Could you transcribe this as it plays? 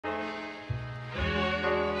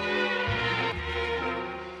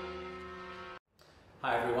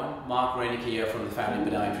Mark Renick here from the Family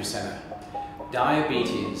Podiatry Center.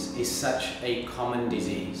 Diabetes is such a common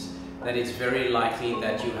disease that it's very likely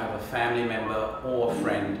that you have a family member or a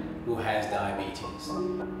friend who has diabetes.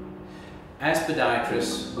 As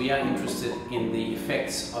podiatrists, we are interested in the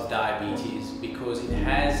effects of diabetes because it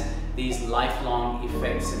has these lifelong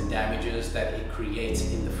effects and damages that it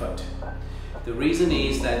creates in the foot. The reason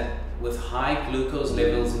is that with high glucose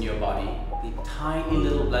levels in your body, the tiny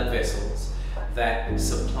little blood vessels that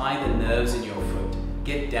supply the nerves in your foot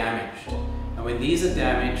get damaged. And when these are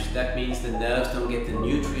damaged, that means the nerves don't get the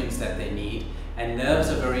nutrients that they need. And nerves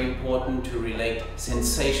are very important to relate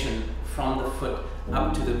sensation from the foot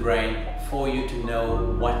up to the brain for you to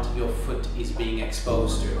know what your foot is being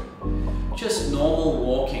exposed to. Just normal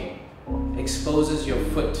walking exposes your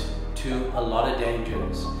foot to a lot of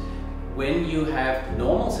dangers. When you have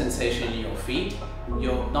normal sensation in your feet,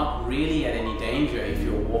 you're not really at any danger if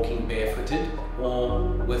you're walking barefooted or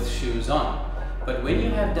with shoes on. But when you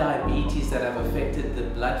have diabetes that have affected the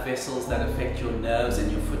blood vessels that affect your nerves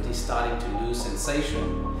and your foot is starting to lose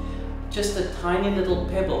sensation, just a tiny little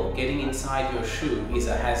pebble getting inside your shoe is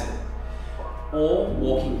a hazard. Or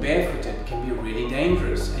walking barefooted can be really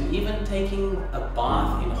dangerous, and even taking a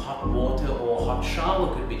bath in hot water or a hot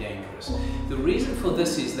shower could be dangerous. The reason for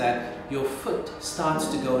this is that your foot starts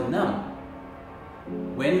to go numb.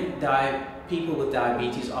 When people with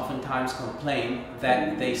diabetes oftentimes complain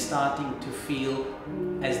that they're starting to feel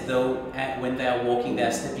as though when they are walking they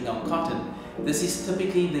are stepping on cotton. This is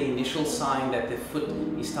typically the initial sign that the foot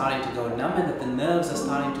is starting to go numb and that the nerves are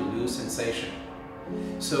starting to lose sensation.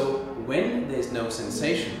 So when there's no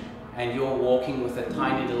sensation and you're walking with a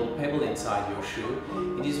tiny little pebble inside your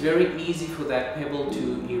shoe, it is very easy for that pebble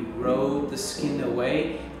to erode the skin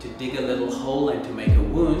away, to dig a little hole and to make a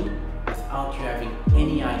wound without you having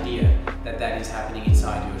any idea that that is happening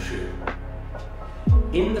inside your shoe.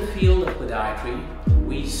 In the field of podiatry,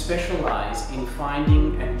 we specialize in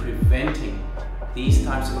finding and preventing these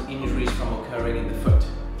types of injuries from occurring in the foot.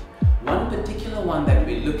 One particular one that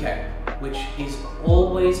we look at, which is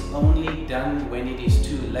always only done when it is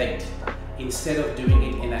too late, instead of doing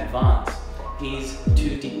it in advance, is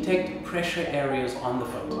to detect pressure areas on the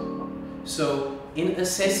foot. So in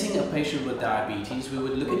assessing a patient with diabetes, we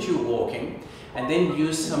would look at you walking and then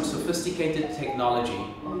use some sophisticated technology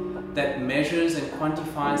that measures and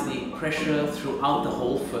quantifies the pressure throughout the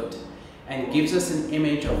whole foot and gives us an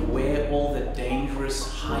image of where all the dangerous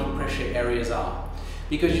high pressure areas are.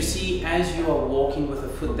 Because you see, as you are walking with a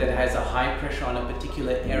foot that has a high pressure on a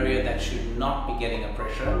particular area that should not be getting a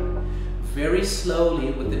pressure, very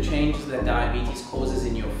slowly with the changes that diabetes causes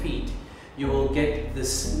in your feet, you will get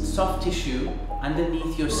this soft tissue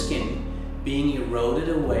underneath your skin being eroded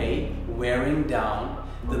away, wearing down,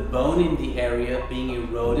 the bone in the area being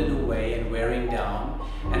eroded away and wearing down.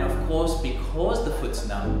 And of course, because the foot's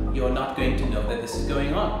numb, you're not going to know that this is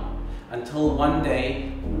going on until one day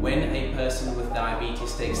when a person with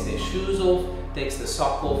diabetes takes their shoes off, takes the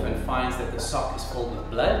sock off and finds that the sock is filled with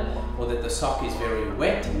blood or that the sock is very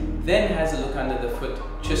wet, then has a look under the foot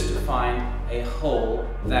just to find a hole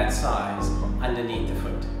that size underneath the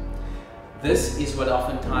foot. This is what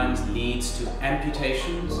oftentimes leads to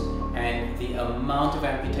amputations, and the amount of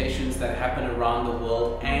amputations that happen around the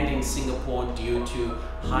world and in Singapore due to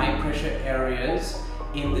high pressure areas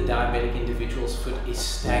in the diabetic individual's foot is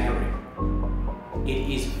staggering. It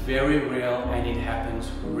is very real and it happens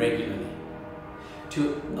regularly.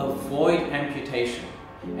 To avoid amputation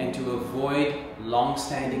and to avoid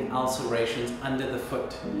long-standing ulcerations under the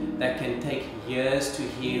foot that can take years to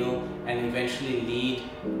heal and eventually lead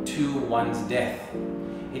to one's death,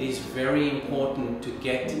 it is very important to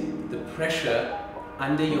get the pressure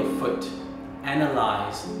under your foot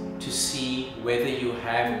analyzed to see whether you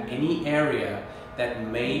have any area that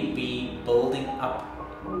may be building up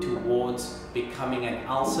towards becoming an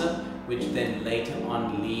ulcer, which then later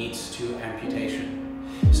on leads to amputation.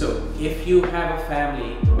 So if you have a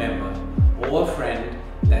family member or a friend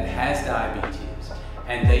that has diabetes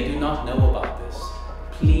and they do not know about this,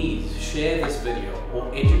 please share this video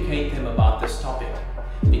or educate them about this topic,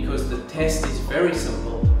 because the test is very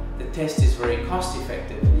simple, the test is very cost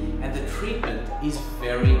effective, and the treatment is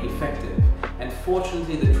very effective. And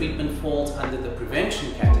fortunately, the treatment falls under the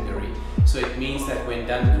prevention category, so it means that when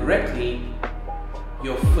done correctly,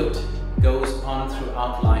 your foot goes on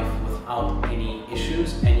throughout life without any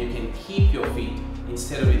issues, and you can keep your feet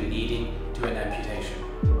instead of it leading to an amputation.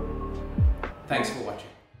 Thanks for watching.